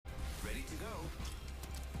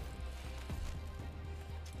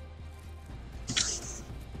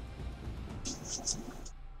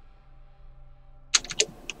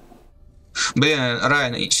Блин,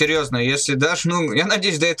 Райан, серьезно, если дашь, ну, я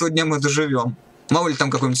надеюсь, до этого дня мы доживем. Мало ли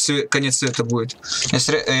там какой-нибудь конец света будет.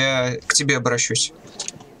 Я к тебе обращусь.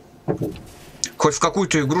 Хоть в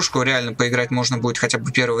какую-то игрушку реально поиграть можно будет хотя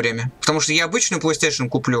бы первое время. Потому что я обычную PlayStation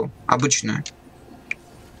куплю. Обычную.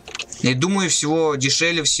 И думаю, всего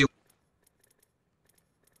deševле всего.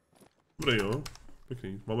 Dobrý, jo.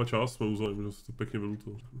 Pěkný. Máme čas, jsme uzali, že se to pěkně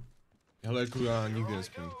vyluto. Hele, já nikdy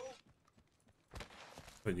nespím.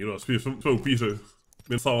 Nikdo nespí, jsme upíři.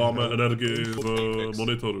 My sáváme energii z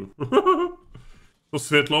monitoru. To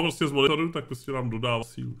světlo prostě z monitoru, tak prostě nám dodává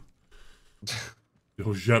sílu.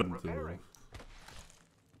 Jeho žern, ty vole.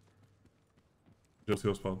 Jdem si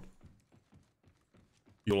ho spát.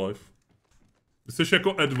 Your life. Ty jsi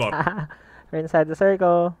jako Edward. We're inside the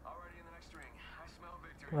circle.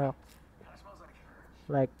 Well,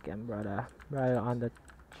 like brother on the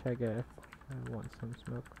trigger. If I want some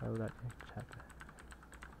smoke, I'll let you check.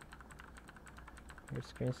 Your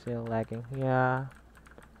screen's still lagging. Yeah,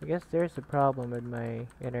 I guess there's a problem with my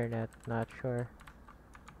internet. Not sure,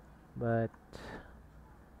 but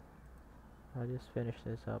I'll just finish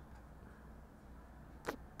this up.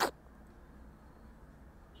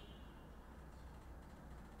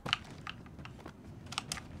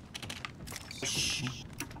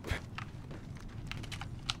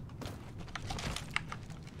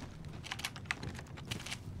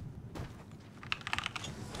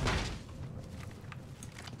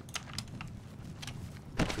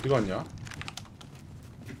 어디 갔냐?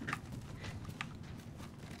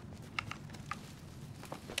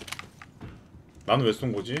 나는 왜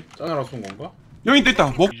쏜 거지? 짜나라 쏜 건가? 여기 있다.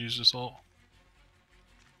 뭐? Use this all.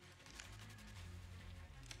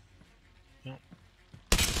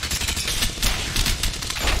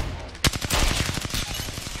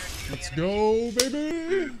 Let's go,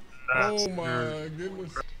 baby! That's Oh my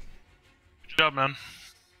goodness. Good job, man.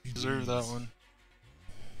 You deserve that one.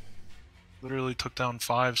 Literally took down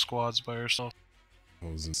 5 squads by yourself.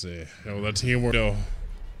 I was gonna say, yo, that teamwork, yo.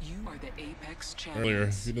 You are the Apex Earlier,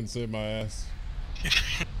 champions. if you didn't save my ass.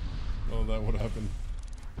 Oh, that would happen.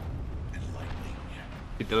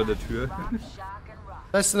 Hinter der Tür.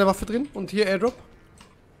 Da ist eine Waffe drin und hier Airdrop.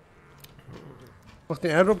 Mach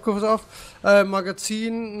den Airdrop-Koffer auf.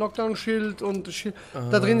 Magazin, Knockdown-Schild und Schild.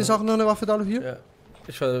 Da drin ist auch noch eine Waffe, da hier. Ja.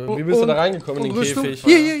 Wie bist du da reingekommen in den Rüstung. Käfig?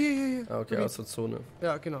 Hier. Ah, okay, aus der Zone.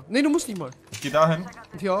 Ja, genau. Nee, du musst nicht mal. Ich geh dahin.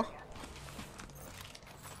 Und hier auch.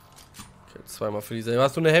 Okay, zweimal für diese.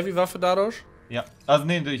 Hast du eine Heavy-Waffe dadurch? Ja. Also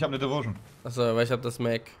nee, ich habe eine Devotion. Achso, weil ich hab das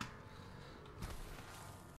Mac.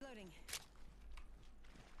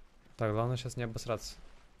 Так, главное сейчас не обосраться.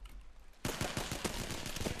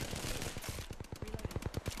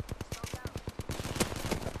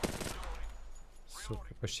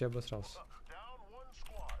 Супер, почти обосрался.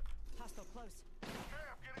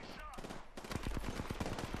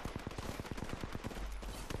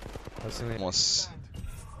 Пацаны. Nossa.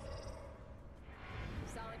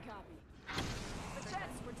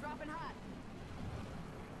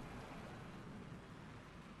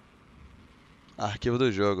 Arquivo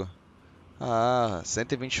do jogo. Ah,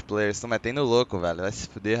 120 players. Estão metendo louco, velho. Vai se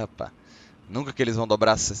fuder, rapaz. Nunca que eles vão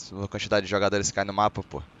dobrar a quantidade de jogadores que cai no mapa,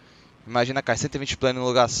 pô. Imagina, cara, 120 players num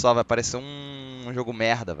lugar só. Vai parecer um jogo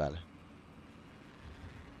merda, velho.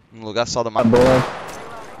 Num lugar só do mapa.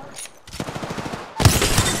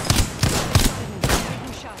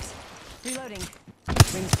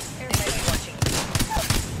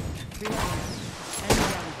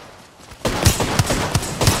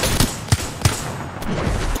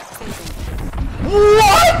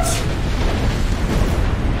 What?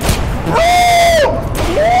 Bro!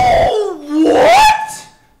 What?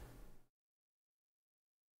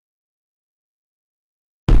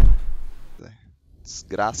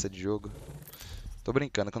 Desgraça de jogo. Tô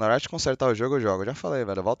brincando, quando na hora de consertar o jogo eu jogo. Eu já falei,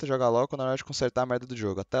 velho. Volta a jogar LOL quando na hora de consertar a merda do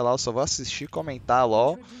jogo. Até lá eu só vou assistir, comentar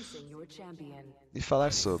LOL e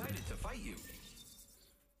falar sobre.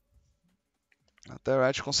 Até a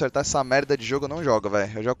hora de consertar essa merda de jogo eu não jogo,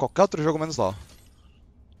 velho. Eu jogo qualquer outro jogo menos LOL.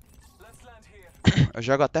 Eu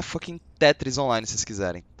jogo até fucking Tetris online se vocês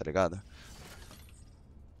quiserem, tá ligado?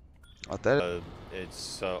 Até...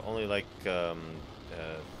 It's only like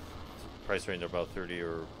price range about 30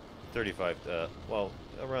 or 35, well,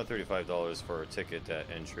 around $35 for a ticket at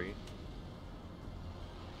entry.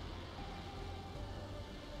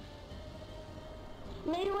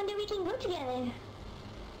 Maybe one day we can go together.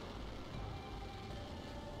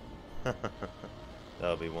 That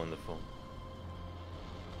would be wonderful.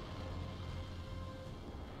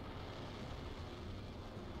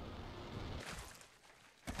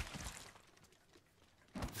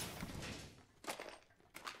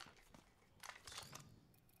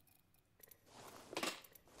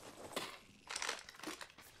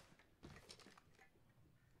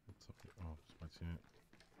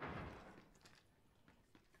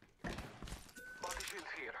 Body shield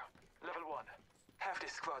here. Level 1. Half the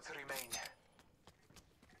squads remain.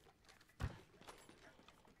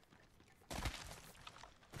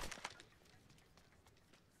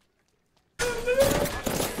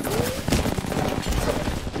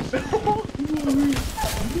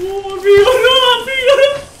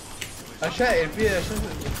 Aşağı LP aşağı.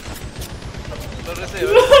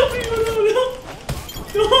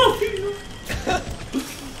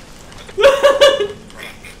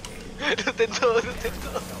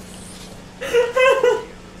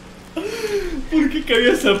 ¿Por qué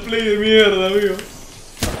cabía esa play de mierda, amigo?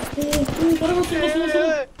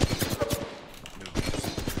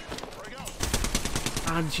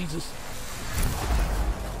 Ah, Jesus.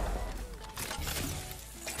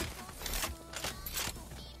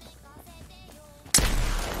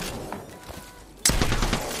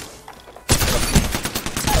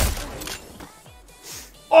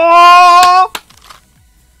 Oh!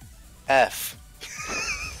 F.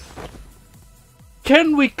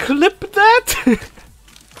 Can we clip that?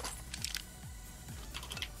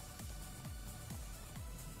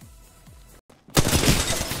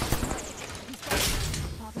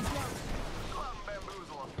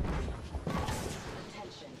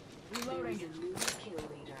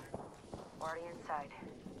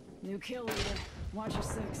 New kill leader. Watch your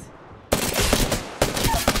 6.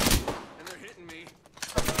 And they're hitting me.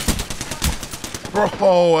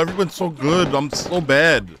 Bro, everyone's so good. I'm so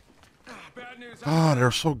bad. Ah,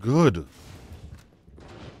 they're so good.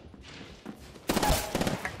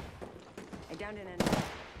 I downed an enemy.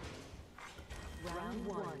 Round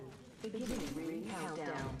 1. Beginning ring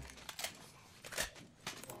countdown.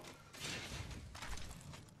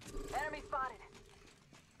 Enemy spotted.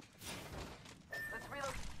 Let's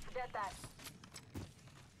reload. Forget that.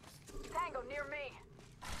 Tango near me.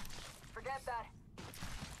 Forget that.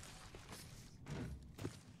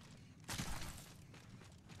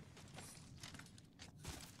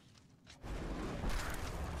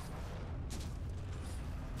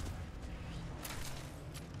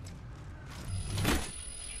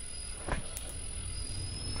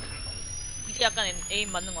 이게 약간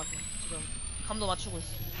에임 맞는 것 같아. 지금 감도 맞추고 있어.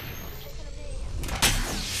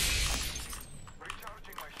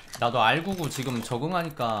 나도 R99 지금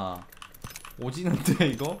적응하니까 오지는데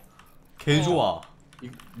이거? 개 좋아.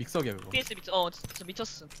 믹서기야 그거. PS 미쳤. 진짜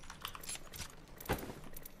미쳤어.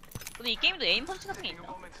 근데 이 게임도 에임 펀치 같은 게 있나?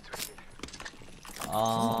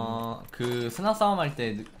 그 스나 싸움 할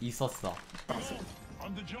때 있었어.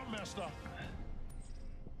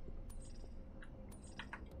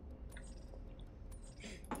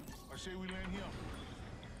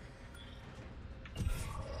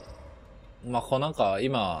まあこうなんか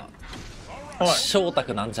今翔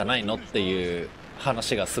太なんじゃないのっていう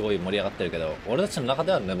話がすごい盛り上がってるけど、俺たちの中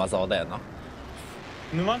では沼沢だよな。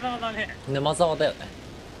沼沢だね。沼沢だよね。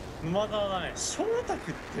沼沢だね。翔太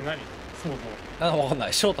くって何？そもそも。わかんな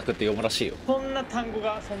い。翔太くって読むらしいよ。そんな単語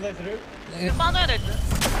が存在する？ 빠져야 될 듯.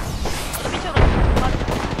 미쳐가.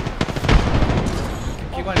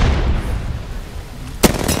 기관이.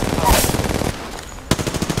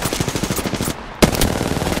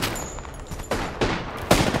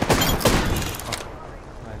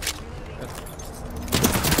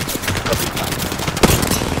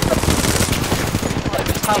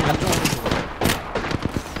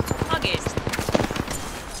 하게.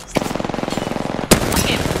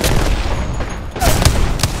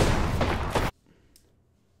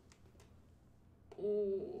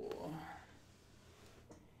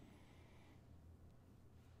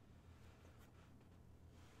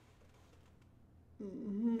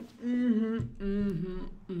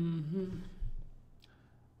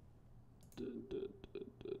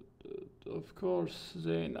 Of course,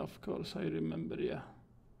 Zain, of course, I remember, yeah.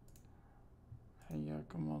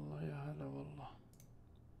 حياكم الله يا هلا والله.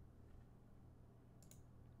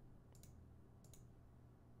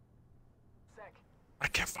 I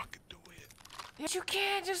can't fucking do it. Yes, you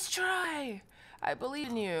can. Just try. I believe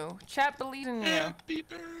in you. Chat believes in you. Happy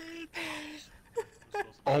birthday.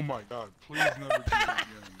 Oh my god, please never do it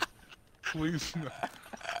again. Please no.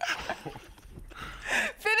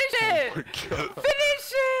 Finish it! Oh my god.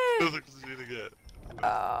 Finish it! Doesn't do it again.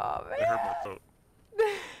 Oh, man. It hurt my throat.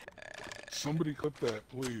 Somebody clip that,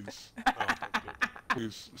 please. Oh,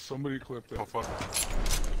 please, somebody clip that. Oh, fuck.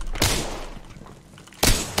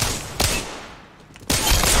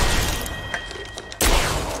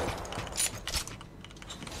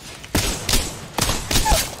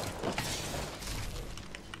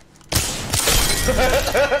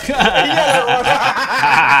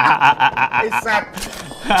 Exact.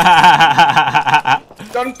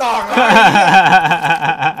 จนต่าง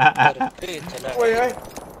โอ้ยเฮ้ย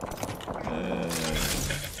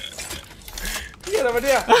เฮียอะไรมาเ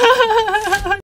นี่ย